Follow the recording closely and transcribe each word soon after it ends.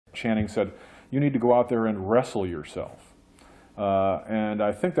Channing said, you need to go out there and wrestle yourself. And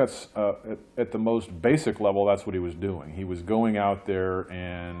I think that's, at the most basic level, that's what he was doing. He was going out there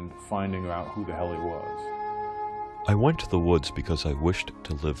and finding out who the hell he was. I went to the woods because I wished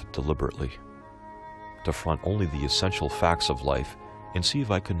to live deliberately, to front only the essential facts of life and see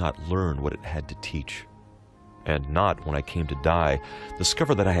if I could not learn what it had to teach, and not, when I came to die,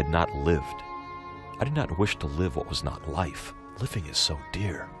 discover that I had not lived. I did not wish to live what was not life. Living is so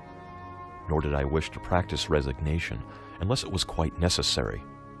dear. Nor did I wish to practice resignation unless it was quite necessary.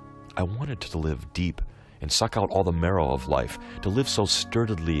 I wanted to live deep and suck out all the marrow of life, to live so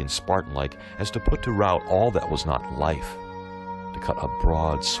sturdily and Spartan-like as to put to rout all that was not life, to cut a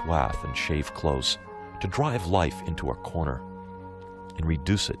broad swath and shave close, to drive life into a corner and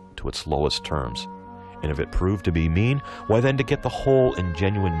reduce it to its lowest terms. And if it proved to be mean, why then to get the whole and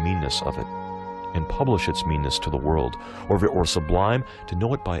genuine meanness of it, and publish its meanness to the world, or if it were sublime, to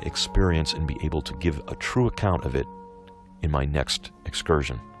know it by experience and be able to give a true account of it in my next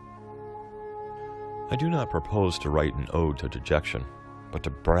excursion. I do not propose to write an ode to dejection, but to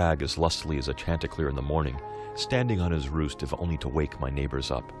brag as lustily as a chanticleer in the morning, standing on his roost if only to wake my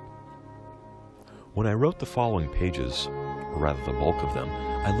neighbors up. When I wrote the following pages, or rather the bulk of them,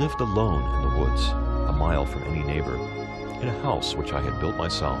 I lived alone in the woods, a mile from any neighbor, in a house which I had built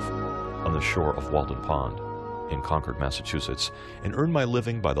myself on the shore of Walden Pond, in Concord, Massachusetts, and earned my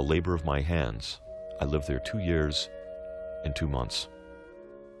living by the labor of my hands. I lived there 2 years and 2 months.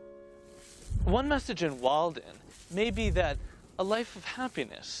 One message in Walden may be that a life of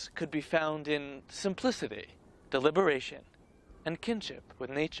happiness could be found in simplicity, deliberation, and kinship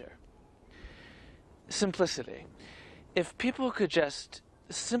with nature. Simplicity. If people could just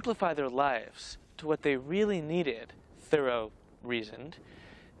simplify their lives to what they really needed, Thoreau reasoned,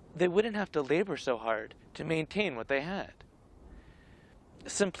 they wouldn't have to labor so hard to maintain what they had.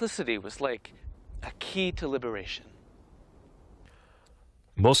 Simplicity was like a key to liberation.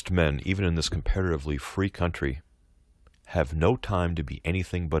 Most men, even in this comparatively free country, have no time to be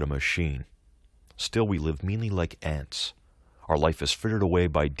anything but a machine. Still, we live meanly like ants. Our life is frittered away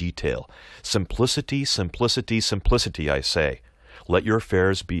by detail. Simplicity, simplicity, simplicity, I say. Let your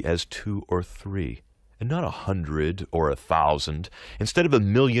affairs be as 2 or 3, and not 100 or 1,000. Instead of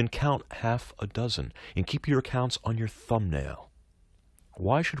 1,000,000, count half a dozen, and keep your accounts on your thumbnail.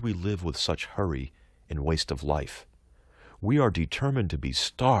 Why should we live with such hurry and waste of life? We are determined to be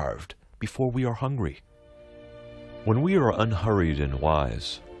starved before we are hungry. When we are unhurried and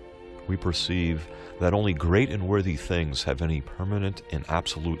wise, we perceive that only great and worthy things have any permanent and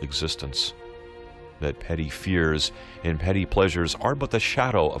absolute existence, that petty fears and petty pleasures are but the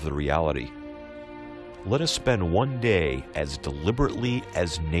shadow of the reality. Let us spend one day as deliberately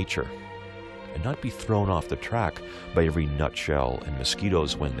as nature, and not be thrown off the track by every nutshell and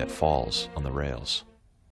mosquito's wing that falls on the rails.